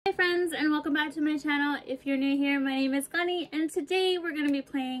welcome back to my channel. If you're new here, my name is Glenny, and today we're going to be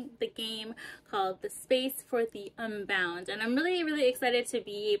playing the game called The Space for the Unbound. And I'm really excited to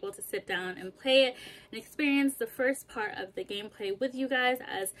be able to sit down and play it and experience the first part of the gameplay with you guys.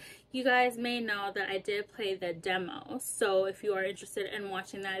 As you guys may know that I did play the demo, so if you are interested in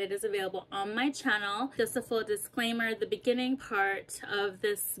watching that, it is available on my channel. Just a full disclaimer, the beginning part of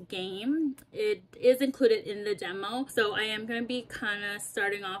this game, it is included in the demo, so I am going to be kind of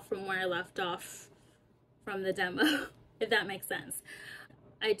starting off from where I left off from the demo, if that makes sense.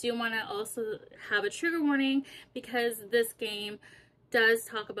 I do want to also have a trigger warning because this game does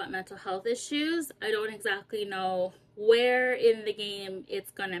talk about mental health issues. I don't exactly know where in the game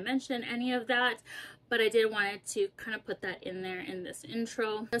it's going to mention any of that, but I did want to kind of put that in there in this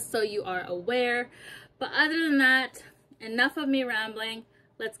intro, just so you are aware. But other than that, enough of me rambling.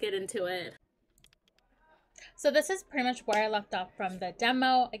 Let's get into it. So this is pretty much where I left off from the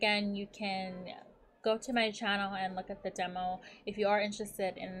demo. Again, you can go to my channel and look at the demo if you are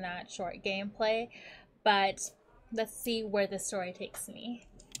interested in that short gameplay. But let's see where the story takes me.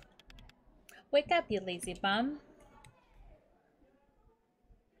 Wake up, you lazy bum.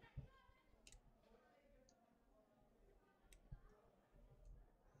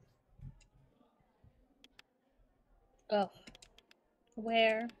 Oh,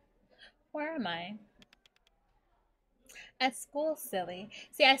 where am I? At school, silly.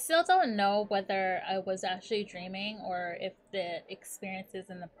 See, I still don't know whether I was actually dreaming or if the experiences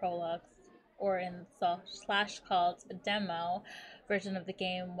in the prologue or in the slash called demo version of the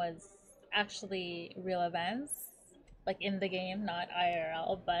game was actually real events, like in the game, not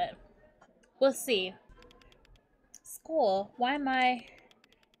IRL, but we'll see. School, why am I...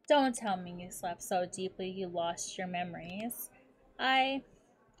 Don't tell me you slept so deeply you lost your memories.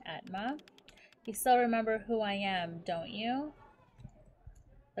 Atma, you still remember who I am, don't you?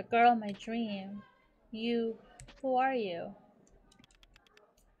 The girl my dream. You, who are you?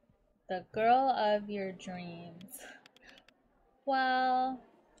 The girl of your dreams. Well,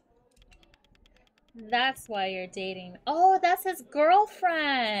 that's why you're dating. Oh, that's his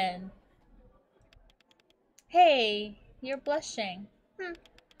girlfriend. Hey, you're blushing.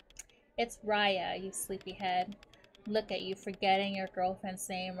 It's Raya, you sleepyhead. Look at you forgetting your girlfriend's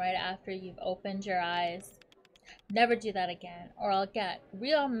name right after you've opened your eyes. Never do that again, or I'll get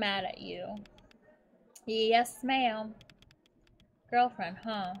real mad at you. Yes, ma'am. Girlfriend,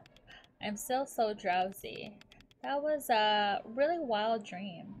 huh? I'm still so drowsy. That was a really wild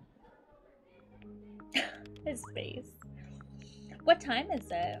dream. His face. What time is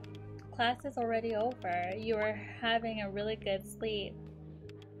it? Class is already over. You were having a really good sleep.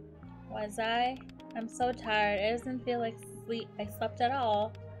 Was I? I'm so tired. It doesn't feel like I slept at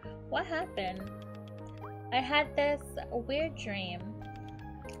all. What happened? I had this weird dream.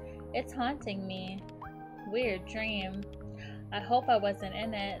 It's haunting me. Weird dream. I hope I wasn't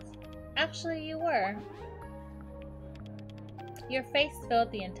in it. Actually, you were. Your face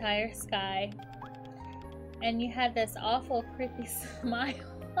filled the entire sky. And you had this awful creepy smile.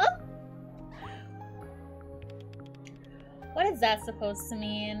 What is that supposed to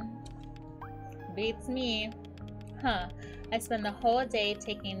mean? Beats me. Huh. I spend the whole day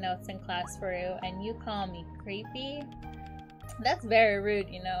taking notes in class for you, and you call me creepy? That's very rude,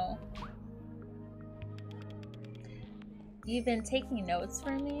 you know. You've been taking notes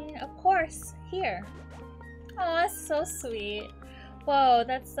for me? Of course. Here. Oh, that's so sweet. Whoa,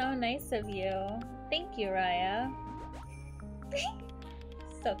 that's so nice of you. Thank you, Raya.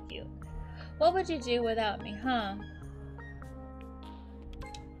 So cute. What would you do without me, huh?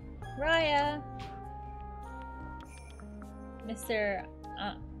 Raya. Mr.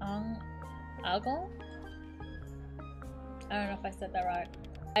 Algon? I don't know if I said that right.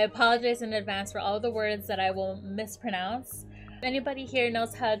 I apologize in advance for all the words that I will mispronounce. If anybody here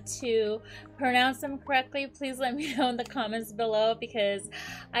knows how to pronounce them correctly, please let me know in the comments below, because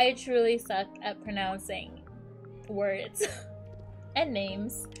I truly suck at pronouncing words and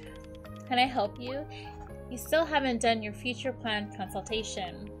names. Can I help you? You still haven't done your future plan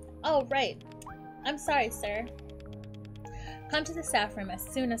consultation. Oh, right. I'm sorry, sir. Come to the staff room as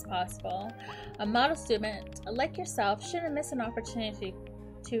soon as possible. A model student like yourself shouldn't miss an opportunity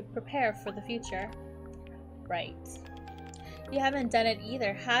to prepare for the future. Right. You haven't done it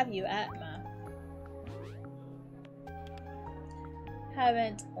either, have you, Atma?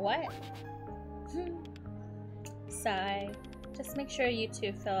 Haven't what? Sigh. Just make sure you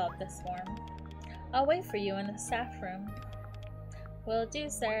two fill out this form. I'll wait for you in the staff room. Will do,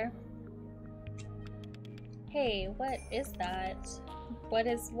 sir. Hey, what is that? What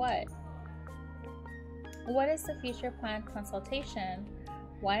is what? What is the future plan consultation?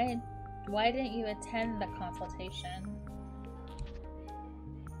 Why Why didn't you attend the consultation?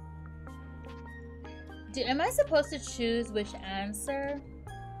 Am I supposed to choose which answer?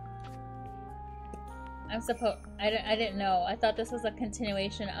 I didn't know. I thought this was a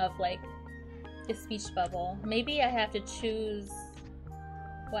continuation of like the speech bubble. Maybe I have to choose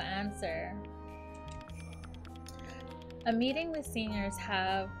what answer. A meeting with seniors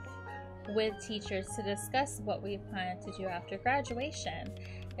have with teachers to discuss what we plan to do after graduation.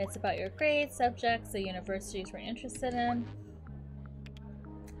 It's about your grades, subjects, the universities we're interested in.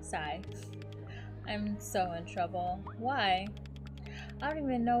 Sigh. I'm so in trouble. Why? I don't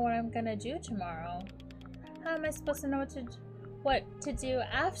even know what I'm gonna do tomorrow. How am I supposed to know what to do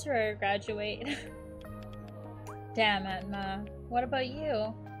after I graduate? Damn, Atma. What about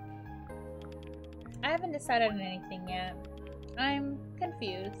you? I haven't decided on anything yet. I'm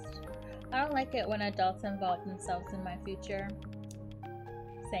confused. I don't like it when adults involve themselves in my future.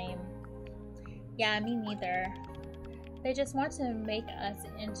 Same. Yeah, me neither. They just want to make us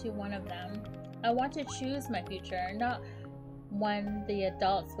into one of them. I want to choose my future, not one the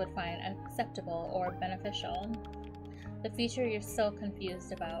adults would find acceptable or beneficial. The future you're so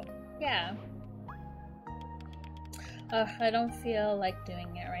confused about. Yeah. Ugh, I don't feel like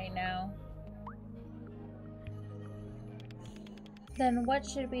doing it right now. Then what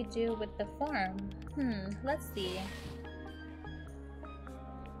should we do with the form? Let's see.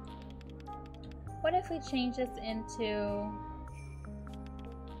 What if we change this into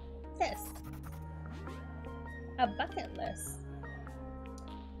this? A bucket list.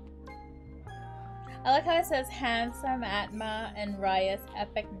 I like how it says handsome Atma and Raya's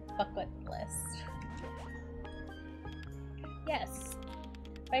epic bucket list. Yes.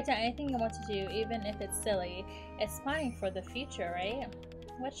 Write down anything you want to do, even if it's silly. It's planning for the future, right?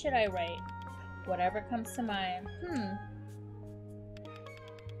 What should I write? Whatever comes to mind.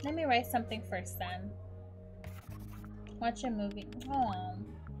 Let me write something first then. Watch a movie. Oh,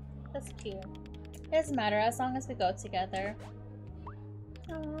 that's cute. It doesn't matter as long as we go together.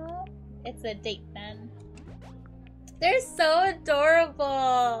 Oh, it's a date then. They're so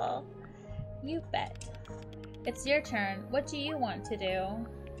adorable. You bet. It's your turn. What do you want to do?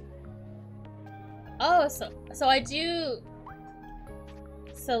 Oh, so I do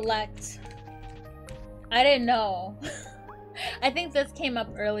select. I didn't know. I think this came up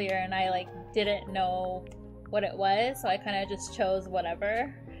earlier and I like didn't know what it was, so I kind of just chose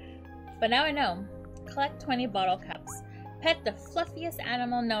whatever. But now I know. Collect 20 bottle caps. Pet the fluffiest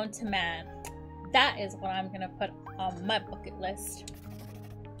animal known to man. That is what I'm gonna put on my bucket list.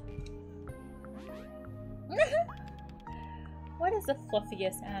 What is the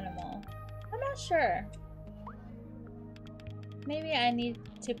fluffiest animal? I'm not sure. Maybe I need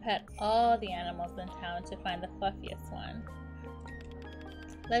to pet all the animals in town to find the fluffiest one.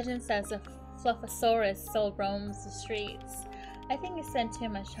 Legend says a fluffosaurus still roams the streets. I think you spend too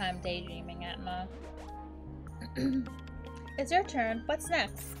much time daydreaming, Atma. It's your turn. What's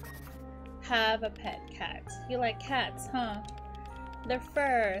next? Have a pet cat. You like cats, huh? Their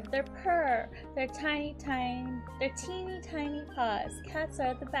fur, their purr, their teeny tiny paws. Cats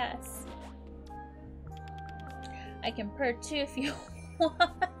are the best. I can purr too if you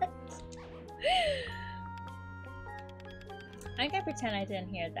want. I can pretend I didn't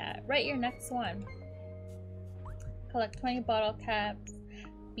hear that. Write your next one. Collect 20 bottle caps.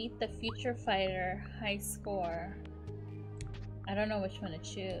 Beat the future fighter. High score. I don't know which one to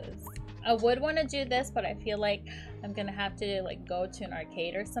choose. I would want to do this, but I feel like I'm gonna have to like go to an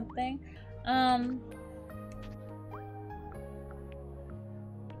arcade or something. I'm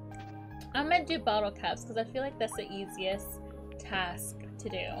gonna do bottle caps because I feel like that's the easiest task to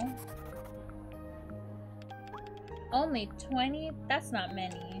do. Only 20? That's not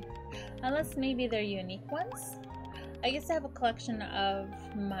many. Unless maybe they're unique ones? I used to have a collection of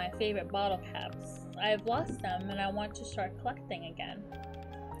my favorite bottle caps. I've lost them and I want to start collecting again.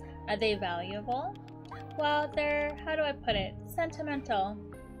 Are they valuable? Well, they're, how do I put it, sentimental.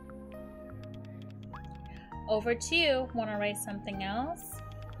 Over to you. Want to write something else?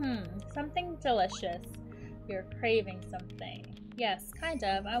 Something delicious. You're craving something. Yes, kind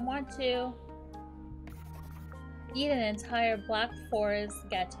of. I want to eat an entire Black Forest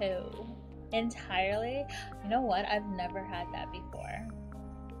gâteau. Entirely? You know what? I've never had that before.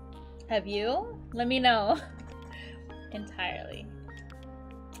 Have you? Let me know. Entirely.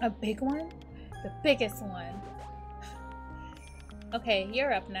 A big one? The biggest one. Okay,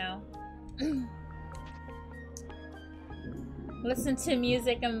 you're up now. Listen to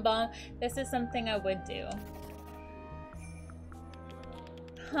music and bomb. This is something I would do.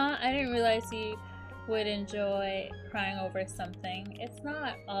 Huh? I didn't realize you would enjoy crying over something, it's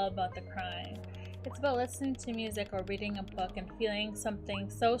not all about the crying. It's about listening to music or reading a book and feeling something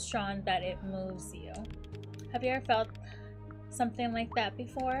so strong that it moves you. Have you ever felt something like that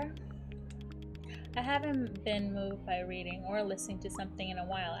before? I haven't been moved by reading or listening to something in a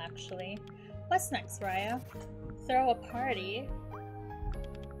while, actually. What's next, Raya? Throw a party?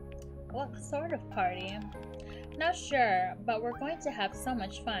 What sort of party? Not sure, but we're going to have so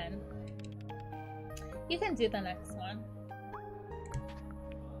much fun. You can do the next one.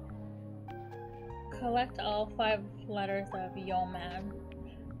 Collect all 5 letters of Yo Man.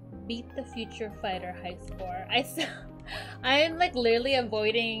 Beat the Future Fighter high score. I'm like literally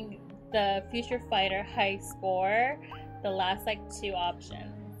avoiding the Future Fighter high score, the last like 2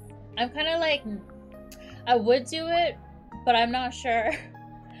 options. I'm kind of like, I would do it, but I'm not sure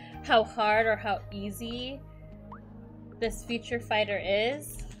how hard or how easy this Future Fighter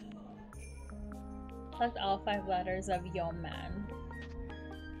is. Collect all 5 letters of Yo Man.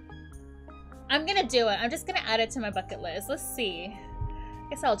 I'm gonna do it. I'm just gonna add it to my bucket list. Let's see. I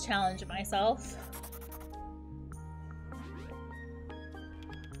guess I'll challenge myself.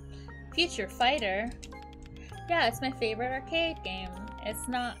 Future Fighter? Yeah, it's my favorite arcade game.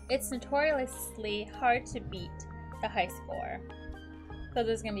 It's notoriously hard to beat the high score. So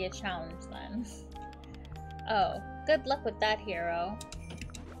there's gonna be a challenge then. Oh, good luck with that, hero.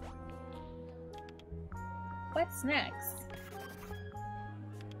 What's next?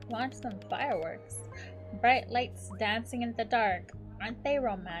 Launch some fireworks. Bright lights dancing in the dark. Aren't they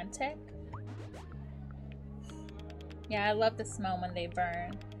romantic? Yeah, I love the smell when they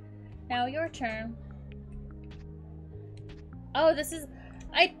burn. Now your turn. Oh, so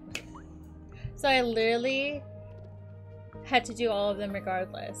I literally had to do all of them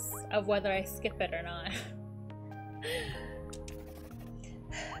regardless of whether I skip it or not.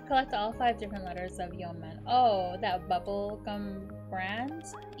 Collect all 5 different letters of Yo Man. Oh, that bubblegum brand?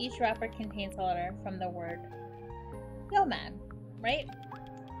 Each wrapper contains a letter from the word Yo Man, right?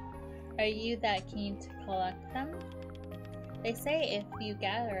 Are you that keen to collect them? They say if you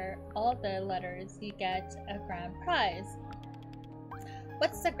gather all the letters, you get a grand prize.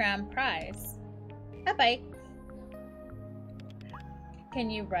 What's the grand prize? A bike. Can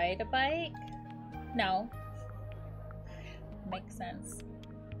you ride a bike? No. Makes sense.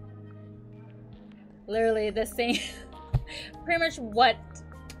 Literally the same. Pretty much what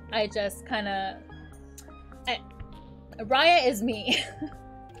I just kind of... Raya is me.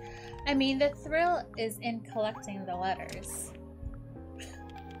 I mean, the thrill is in collecting the letters.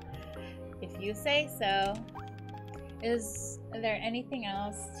 If you say so. Is there anything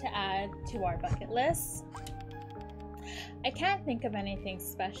else to add to our bucket list? I can't think of anything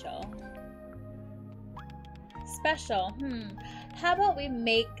special. Special? How about we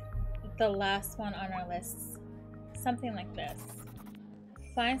make the last one on our list something like this?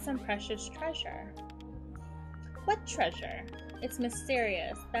 Find some precious treasure. What treasure? It's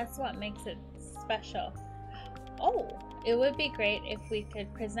mysterious. That's what makes it special. Oh, it would be great if we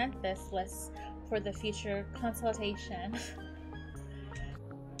could present this list for the future consultation.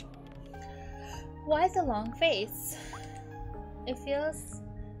 Why the long face? It feels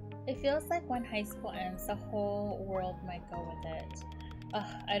like when high school ends, the whole world might go with it.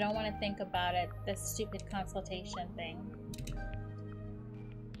 Ugh, I don't want to think about it, this stupid consultation thing.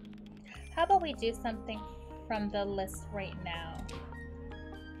 How about we do something from the list right now?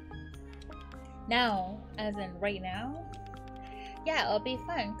 Now, as in right now? Yeah, it'll be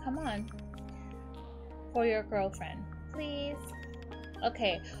fun. Come on. For your girlfriend, please.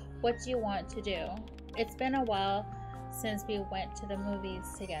 Okay, what do you want to do? It's been a while since we went to the movies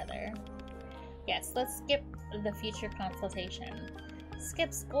together. Yes, let's skip the future consultation.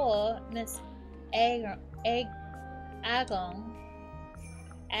 Skip school, Miss Agong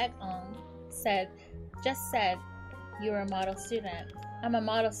just said you were a model student. I'm a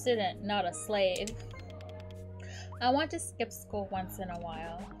model student, not a slave. I want to skip school once in a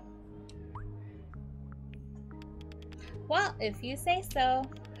while. Well, if you say so.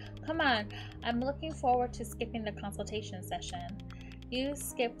 Come on, I'm looking forward to skipping the consultation session. You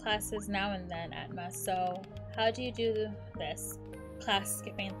skip classes now and then, Atma, so how do you do this class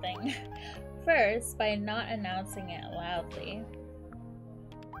skipping thing? First, by not announcing it loudly.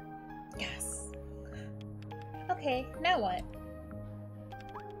 Yes. Okay, now what?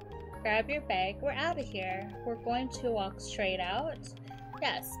 Grab your bag, we're out of here. We're going to walk straight out.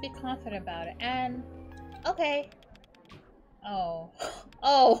 Yes, be confident about it, and... Okay.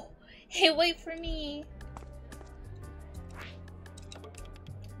 Oh, hey, wait for me.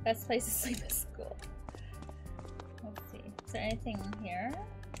 Best place to sleep is school. Let's see, is there anything in here?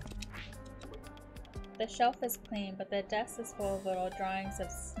 The shelf is clean, but the desk is full of little drawings of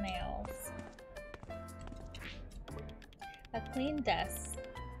snails. A clean desk,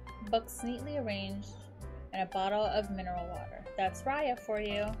 books neatly arranged, and a bottle of mineral water. That's Raya for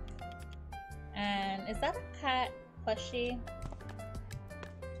you. And is that a cat plushie?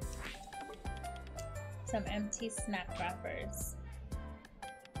 Some empty snack wrappers.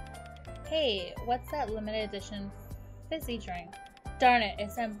 Hey, what's that limited edition fizzy drink? Darn it,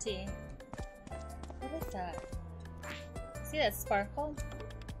 it's empty. What is that? See that sparkle?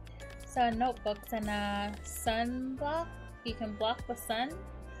 So notebooks and a sun block. You can block the sun.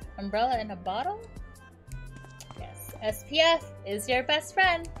 Umbrella in a bottle? Yes, SPF is your best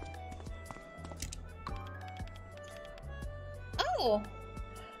friend. Oh!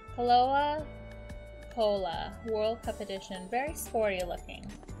 Kahlua Cola World Cup Edition. Very sporty looking.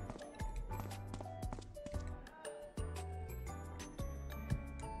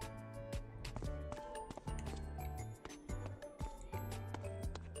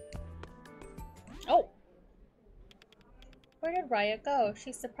 Oh! Where did Raya go?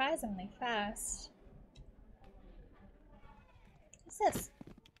 She's surprisingly fast. What's this?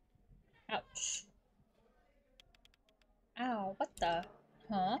 Ouch. Ow, what the?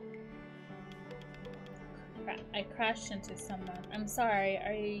 Huh? I crashed into someone. I'm sorry,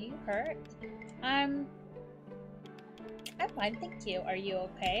 are you hurt? I'm fine, thank you. Are you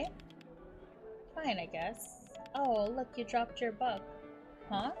okay? Fine, I guess. Oh, look, you dropped your book.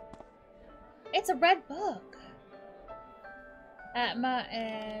 Huh? It's a red book! Atma,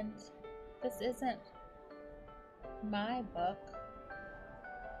 and this isn't my book.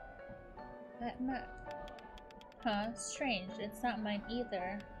 Atma. Huh, strange. It's not mine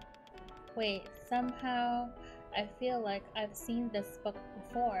either. Wait, somehow I feel like I've seen this book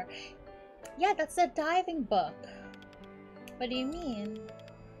before. Yeah, that's a diving book. What do you mean?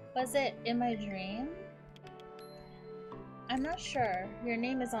 Was it in my dream? I'm not sure. Your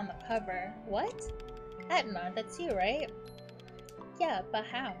name is on the cover. What? Atma, that's you, right? Yeah, but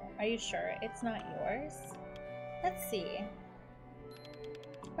how? Are you sure it's not yours? Let's see.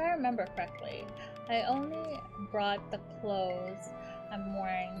 If I remember correctly, I only brought the clothes I'm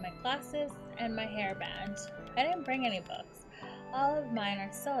wearing, my glasses, and my hairband. I didn't bring any books. All of mine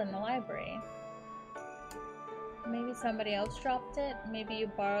are still in the library. Maybe somebody else dropped it? Maybe you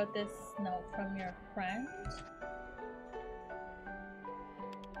borrowed this note from your friend?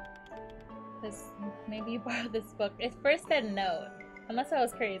 Maybe you borrowed this book. It first said note. Unless I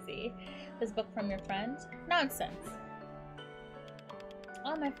was crazy. This book from your friend? Nonsense.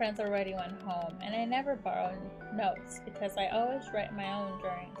 All my friends already went home, and I never borrow notes because I always write my own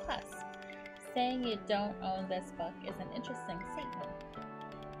during class. Saying you don't own this book is an interesting statement.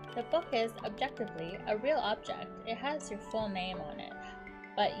 The book is, objectively, a real object. It has your full name on it,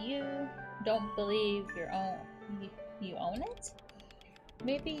 but you don't believe you own it?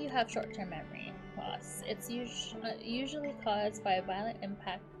 Maybe you have short-term memory loss. It's usually caused by a violent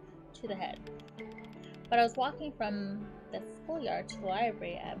impact to the head. But I was walking from the schoolyard to the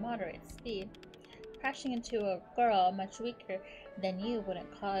library at moderate speed. Crashing into a girl much weaker than you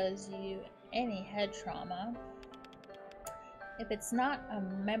wouldn't cause you any head trauma. If it's not a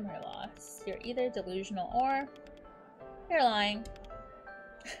memory loss, you're either delusional or you're lying.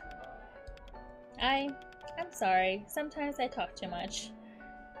 I'm sorry. Sometimes I talk too much.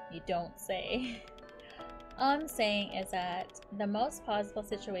 You don't say. All I'm saying is that the most plausible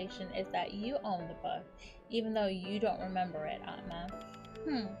situation is that you own the book, even though you don't remember it, Atma.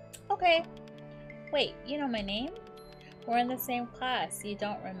 Okay. Wait, you know my name? We're in the same class. You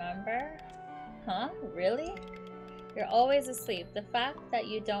don't remember? Huh? Really? You're always asleep. The fact that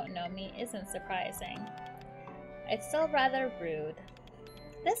you don't know me isn't surprising. It's still rather rude.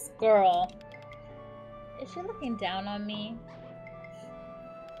 This girl. Is she looking down on me?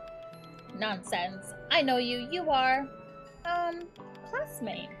 Nonsense. I know you. You are,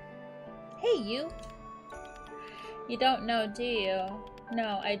 classmate. Hey, you. You don't know, do you?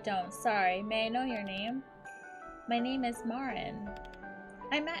 No, I don't. Sorry. May I know your name? My name is Marin.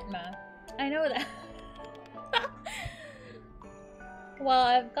 I'm Atma. I know that. Well,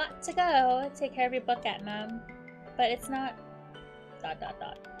 I've got to go. Take care of your book, Atma. But it's not... ...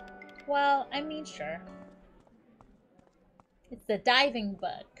 Well, I mean, sure. It's the diving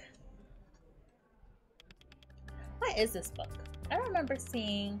book. What is this book? I don't remember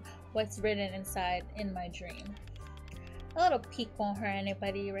seeing what's written inside in my dream. A little peek won't hurt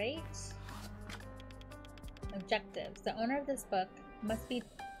anybody, right? Objectives. The owner of this book must be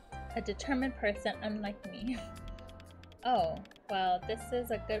a determined person unlike me. Oh, well, this is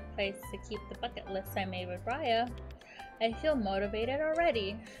a good place to keep the bucket list I made with Raya. I feel motivated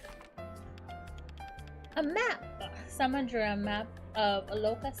already. A map! Someone drew a map of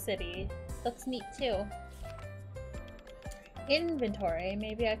Aloka City. Looks neat too. Inventory.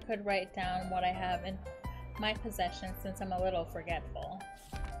 Maybe I could write down what I have in my possession since I'm a little forgetful.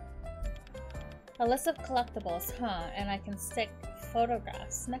 A list of collectibles, huh? And I can stick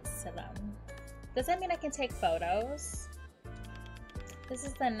photographs next to them. Does that mean I can take photos? This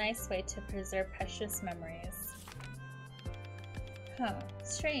is a nice way to preserve precious memories. Huh,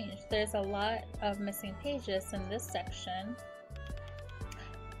 strange. There's a lot of missing pages in this section.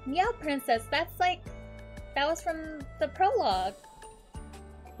 Meow Princess, that was from the prologue.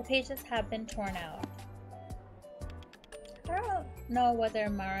 The pages have been torn out. I don't know whether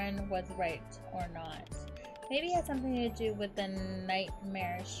Marin was right or not. Maybe it had something to do with the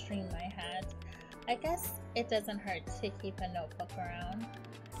nightmare stream I had. I guess it doesn't hurt to keep a notebook around.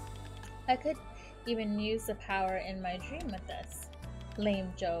 I could even use the power in my dream with this.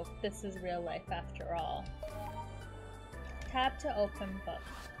 Lame joke, this is real life after all. Tab to open book.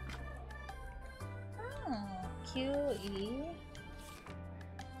 Oh, QE.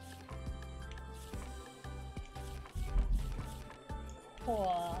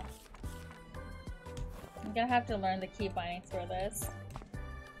 Cool. I'm gonna have to learn the key bindings for this.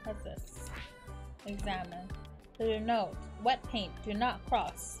 What's this? Examine. There's a note. Wet paint. Do not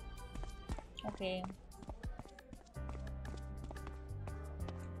cross. Okay.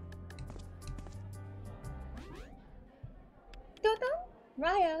 Dodo?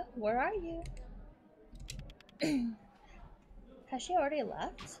 Raya, where are you? Has she already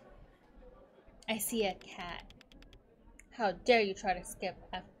left? I see a cat. How dare you try to skip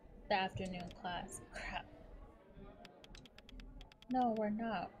the afternoon class? Crap. No, we're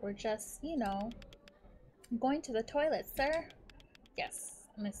not. We're just, you know, going to the toilet, sir. Yes,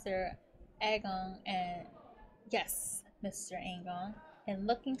 Mr. Agong and... Yes, Mr. Agong. And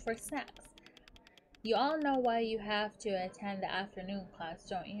looking for snacks. You all know why you have to attend the afternoon class,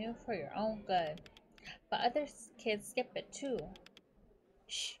 don't you? For your own good. But other kids skip it too.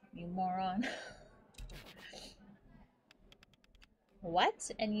 Shh, you moron. What?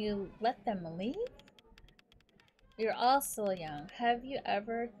 And you let them leave? You're all still young. Have you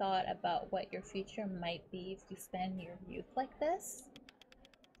ever thought about what your future might be if you spend your youth like this?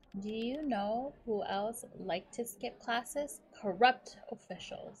 Do you know who else liked to skip classes? Corrupt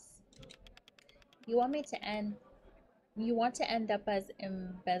officials. You want to end up as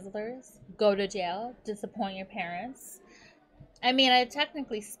embezzlers? Go to jail? Disappoint your parents? I mean, I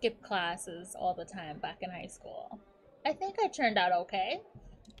technically skipped classes all the time back in high school. I think I turned out okay.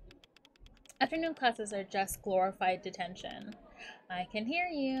 Afternoon classes are just glorified detention. I can hear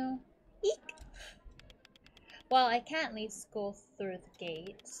you. Eek! Well, I can't leave school through the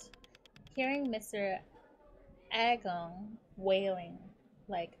gate. Hearing Mr. Agong wailing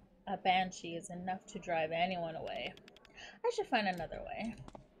like a banshee is enough to drive anyone away. I should find another way.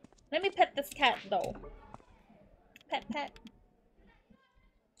 Let me pet this cat, though. Pet, pet.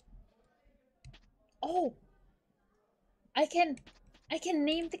 Oh! I can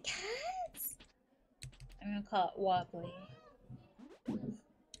name the cats! I'm gonna call it Wobbly.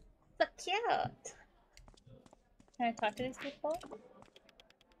 So cute! Can I talk to these people?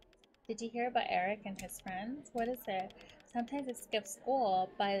 Did you hear about Eric and his friends? What is it? Sometimes they skip school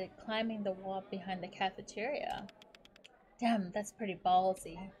by climbing the wall behind the cafeteria. Damn, that's pretty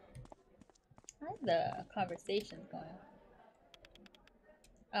ballsy. How's the conversation going?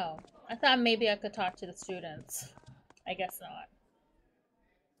 Oh, I thought maybe I could talk to the students. I guess not.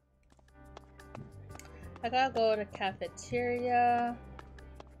 I gotta go to cafeteria.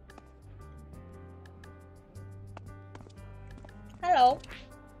 Hello.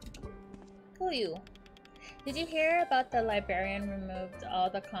 Who are you? Did you hear about the librarian removed all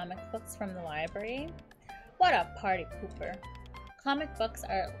the comic books from the library? What a party pooper. Comic books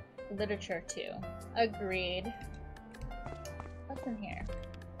are literature too. Agreed. What's in here?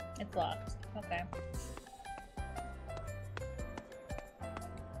 It's locked. Okay.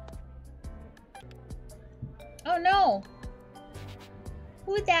 Oh no!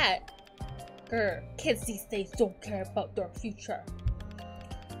 Who's that? Kids these days don't care about their future.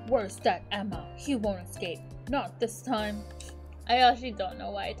 Where's that Emma? He won't escape. Not this time. I actually don't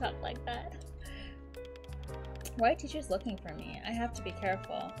know why I talk like that. Why are teachers looking for me? I have to be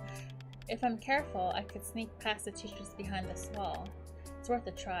careful. If I'm careful, I could sneak past the teachers behind this wall. It's worth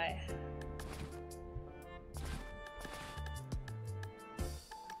a try.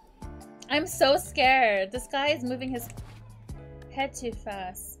 I'm so scared. This guy is moving his head too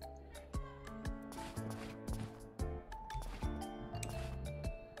fast.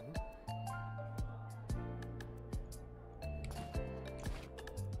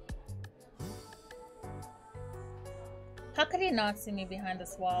 could he not see me behind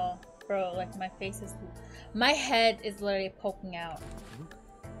this wall? Bro, like my face is... My head is literally poking out.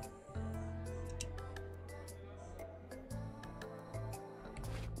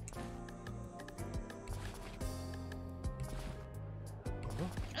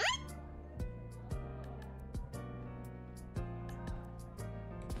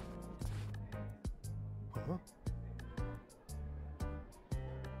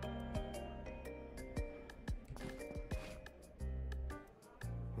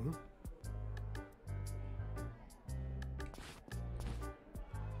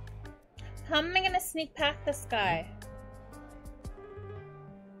 How am I gonna sneak past this guy?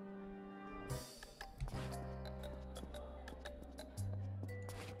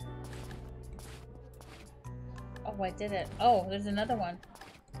 Oh, I did it. Oh, there's another one.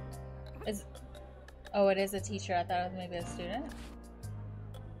 Oh, it is a teacher. I thought it was maybe a student.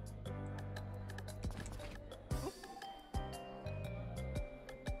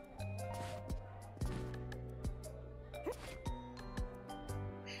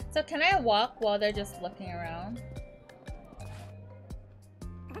 So can I walk while they're just looking around?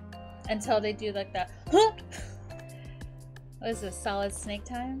 Until they do like that. What is this, solid snake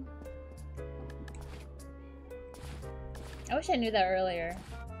time? I wish I knew that earlier.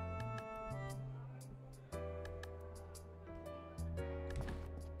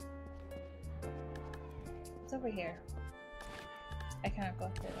 It's over here. I cannot go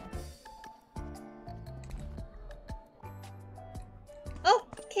through there. Oh!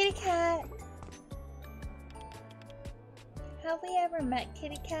 Kitty cat! Have we ever met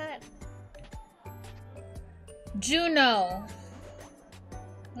Kitty cat? Juno!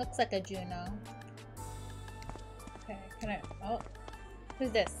 Looks like a Juno. Okay, can I... Oh.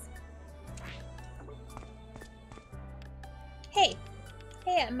 Who's this? Hey!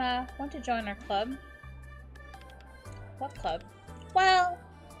 Hey Emma, want to join our club? What club? Well...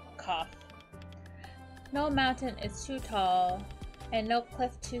 Cough. No mountain is too tall, and no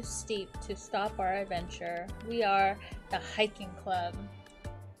cliff too steep to stop our adventure. We are the hiking club.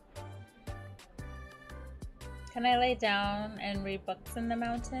 Can I lay down and read books in the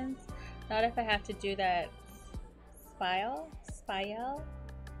mountains? Not if I have to do that spile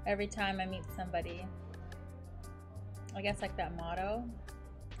every time I meet somebody. I guess like that motto.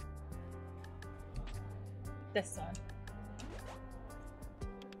 This one.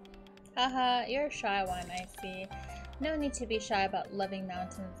 Haha, you're a shy one, I see. No need to be shy about loving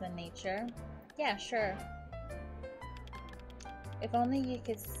mountains and nature. Yeah, sure. If only you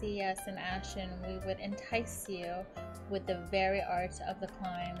could see us in action, we would entice you with the very art of the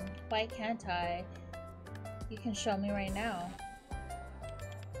climb. Why can't I? You can show me right now.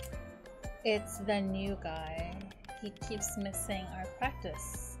 It's the new guy. He keeps missing our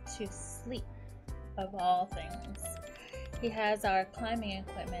practice to sleep, of all things. He has our climbing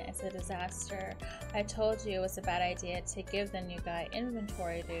equipment. It's a disaster. I told you it was a bad idea to give the new guy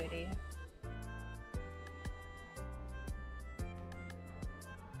inventory duty.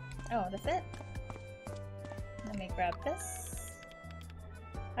 Oh, that's it. Let me grab this.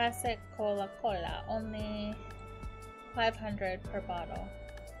 Classic Cola Cola, only 500 per bottle.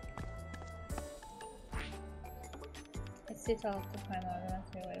 It's too tall to climb over.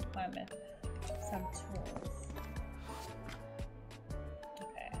 That's the way to climb it. Some tools.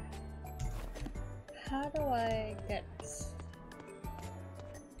 Okay. How do I get?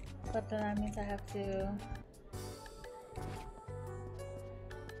 But then that means I have to.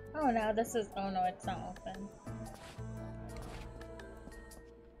 Oh, now this is. Oh no, it's not open.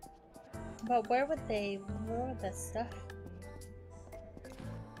 But where would they? Where would the stuff be?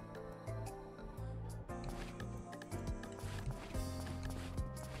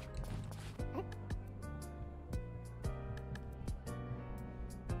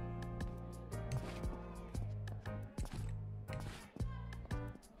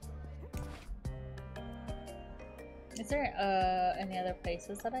 Is there any other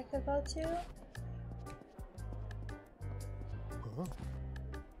places that I could go to?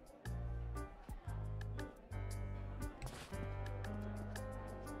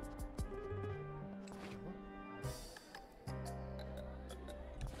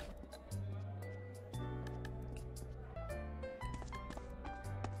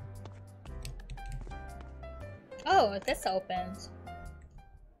 Oh, this opened.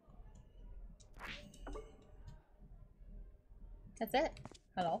 That's it.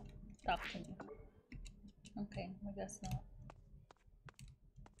 Hello? Talk to me. Okay, I guess not.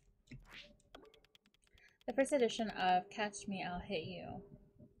 The first edition of Catch Me, I'll Hit You.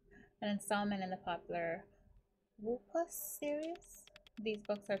 An installment in the popular Woo Plus series. These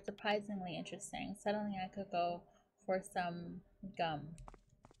books are surprisingly interesting. Suddenly I could go for some gum.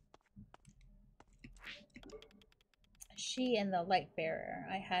 She and the Light Bearer.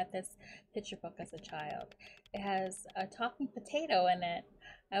 I had this picture book as a child. It has a talking potato in it.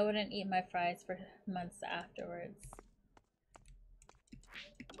 I wouldn't eat my fries for months afterwards.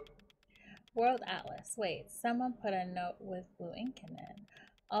 World Atlas. Wait, someone put a note with blue ink in it.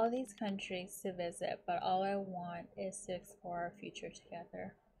 All these countries to visit, but all I want is to explore our future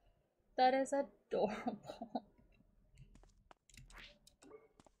together. That is adorable.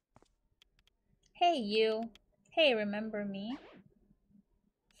 Hey, you. Hey, remember me?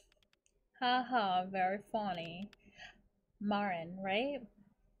 Haha, very funny. Marin, right?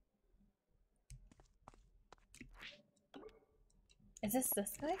 Is this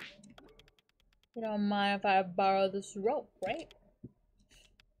guy? You don't mind if I borrow this rope, right?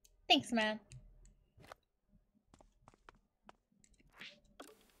 Thanks, man.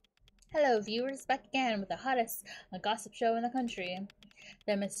 Hello, viewers, back again with the hottest gossip show in the country.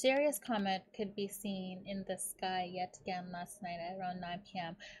 The mysterious comet could be seen in the sky yet again last night at around 9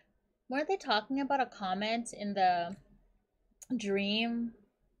 p.m. Weren't they talking about a comet in the dream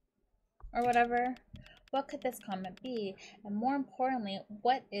or whatever? What could this comet be? And more importantly,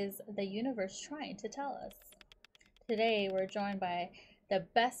 what is the universe trying to tell us? Today, we're joined by the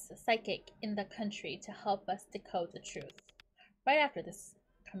best psychic in the country to help us decode the truth. Right after this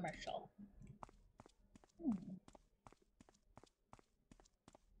commercial.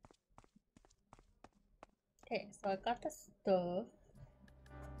 Okay, so I got the stuff.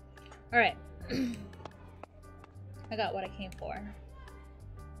 Alright. I got what I came for.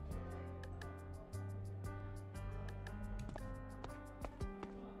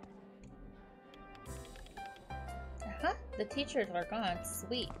 The teachers are gone.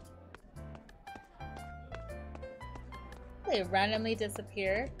 Sweet. They randomly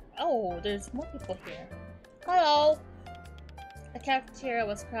disappeared. Oh, there's more people here. Hello! The cafeteria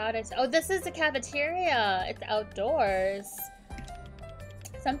was crowded. Oh, this is the cafeteria! It's outdoors.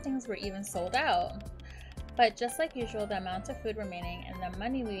 Some things were even sold out. But just like usual, the amount of food remaining and the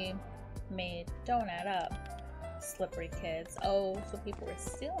money we made don't add up. Slippery kids. Oh, so people were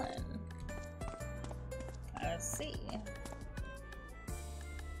stealing. I see.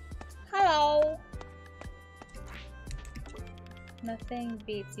 Hello! Nothing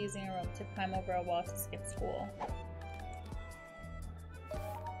beats using a rope to climb over a wall to skip school.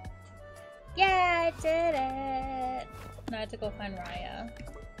 Yeah, I did it! Now I have to go find Raya.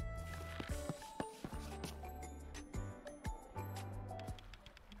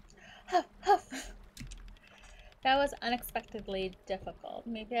 Huff, huff! That was unexpectedly difficult.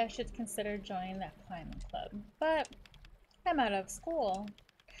 Maybe I should consider joining that climbing club. But I'm out of school.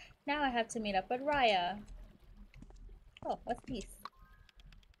 Now I have to meet up with Raya. Oh, what's this?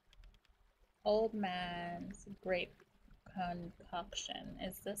 Old man's grape concoction.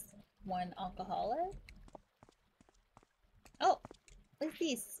 Is this one alcoholic? Oh, what's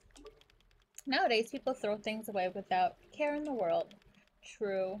this? Nowadays, people throw things away without care in the world.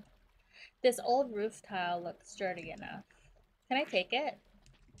 True. This old roof tile looks sturdy enough. Can I take it?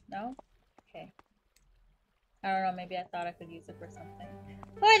 No? Okay. I don't know, maybe I thought I could use it for something.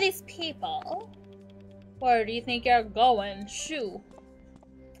 Who are these people? Where do you think you're going? Shoo!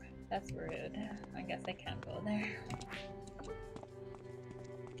 That's rude. I guess I can't go there.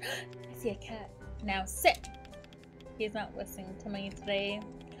 I see a cat. Now sit! He's not listening to me today.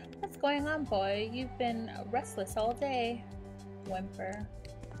 What's going on, boy? You've been restless all day. Whimper.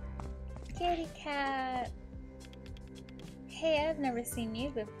 Kitty cat. Hey, I've never seen you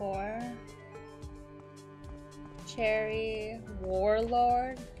before. Cherry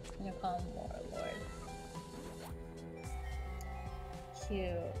Warlord. I'm gonna call him Warlord.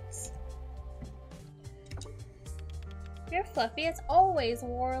 Cute. You're fluffy as always,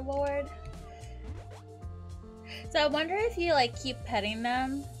 Warlord. So I wonder if you like keep petting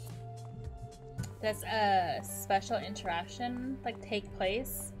them, does a special interaction like take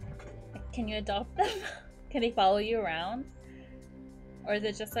place? Like, can you adopt them? Can they follow you around? Or is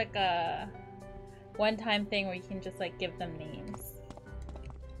it just like a one-time thing where you can just like give them names?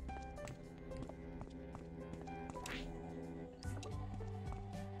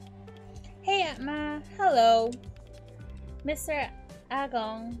 Hey Atma, hello. Mr.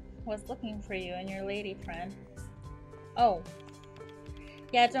 Agong was looking for you and your lady friend. Oh.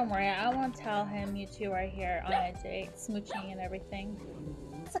 Yeah, don't worry, I won't tell him you two are here on a date, smooching and everything.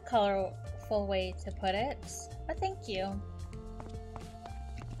 That's a colorful way to put it. But thank you.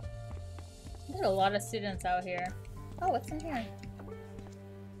 There's a lot of students out here. Oh, what's in here?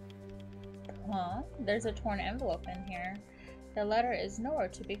 Huh? There's a torn envelope in here. The letter is nowhere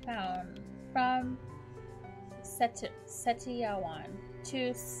to be found. From Setiawan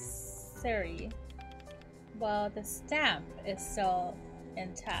to Siri. Well, the stamp is still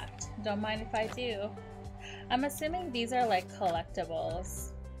intact. Don't mind if I do. I'm assuming these are like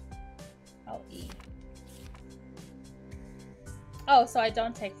collectibles. I'll E. Oh, so I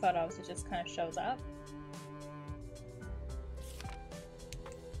don't take photos, it just kind of shows up.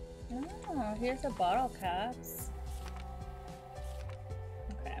 Oh, here's the bottle caps.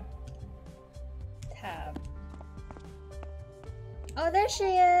 Okay. Tab. Oh, there she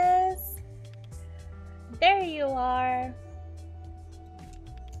is! There you are!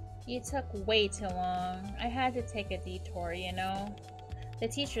 You took way too long. I had to take a detour, you know? The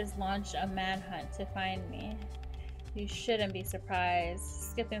teachers launched a manhunt to find me. You shouldn't be surprised.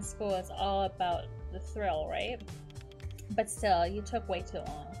 Skipping school is all about the thrill, right? But still, you took way too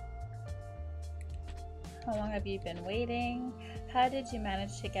long. How long have you been waiting? How did you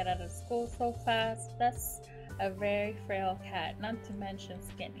manage to get out of school so fast? That's a very frail cat, not to mention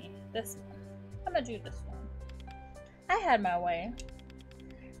skinny. This one. I'm gonna do this one. I had my way.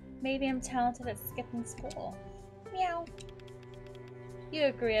 Maybe I'm talented at skipping school. Meow. You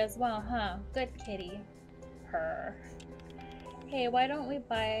agree as well, huh? Good kitty. Her. Hey, why don't we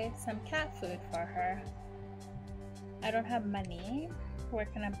buy some cat food for her? I don't have money. Where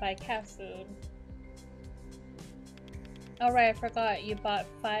can I buy cat food? Oh right, I forgot you bought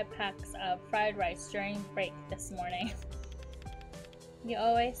 5 packs of fried rice during break this morning. You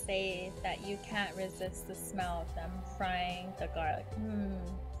always say that you can't resist the smell of them frying the garlic.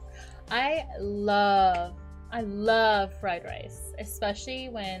 I love fried rice, especially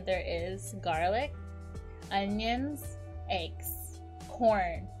when there is garlic, onions, eggs,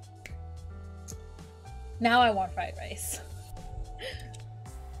 corn. Now I want fried rice.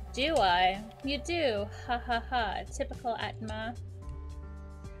 Do I? You do. Ha ha ha. Typical Atma.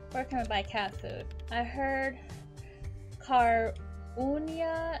 Where can I buy cat food? I heard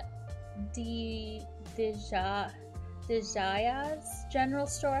Carunia Dejaya's general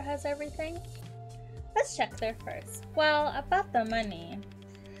store has everything. Let's check there first. Well, about the money.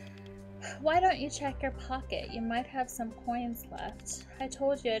 Why don't you check your pocket? You might have some coins left. I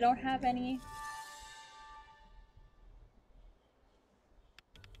told you I don't have any.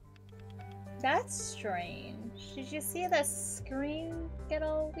 That's strange. Did you see the screen get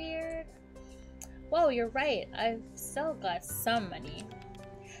all weird? Whoa, you're right. I've still got some money.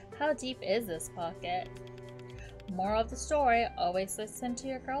 How deep is this pocket? Moral of the story, always listen to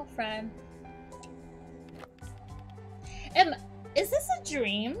your girlfriend. Is this a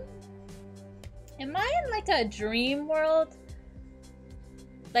dream? Am I in like a dream world?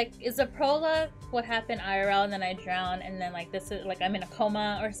 Like, is the prologue what happened IRL and then I drown and then like this is like I'm in a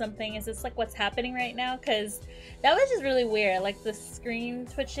coma or something? Is this like what's happening right now? Because that was just really weird, like the screen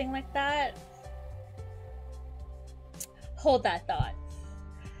twitching like that. Hold that thought.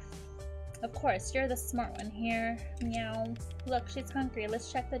 Of course, you're the smart one here. Meow. Look, she's hungry.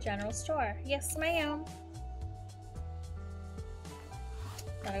 Let's check the general store. Yes, ma'am.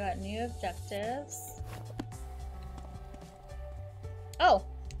 I got new objectives. Oh!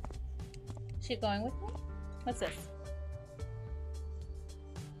 She going with me? What's this?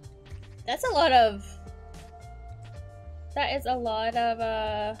 That's a lot of... That is a lot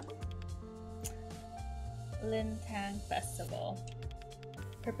of, Lintang Festival.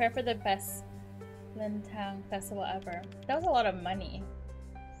 Prepare for the best Lintang Festival ever. That was a lot of money.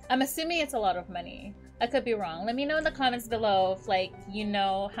 I'm assuming it's a lot of money. I could be wrong. Let me know in the comments below if, like, you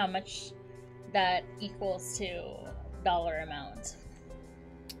know how much that equals to dollar amount.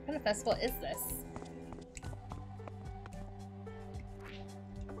 What kind of festival is this?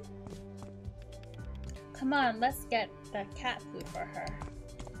 Come on, let's get the cat food for her.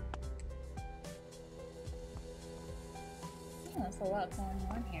 Oh, there's a lot going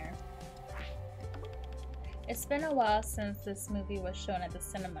on here. It's been a while since this movie was shown at the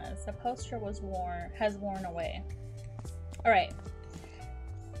cinemas. The poster has worn away. Alright.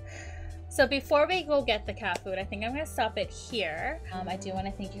 So before we go get the cat food, I think I'm going to stop it here. I do want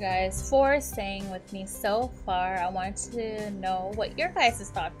to thank you guys for staying with me so far. I want to know what your guys'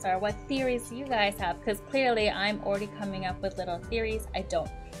 thoughts are, what theories you guys have, because clearly I'm already coming up with little theories. I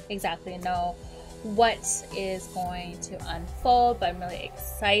don't exactly know what is going to unfold, but I'm really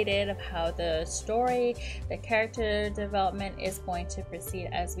excited of how the story, the character development is going to proceed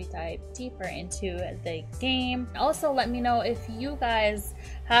as we dive deeper into the game. Also, let me know if you guys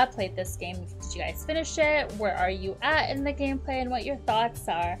have played this game. Did you guys finish it? Where are you at in the gameplay and what your thoughts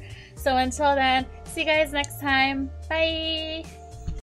are? So until then, see you guys next time. Bye!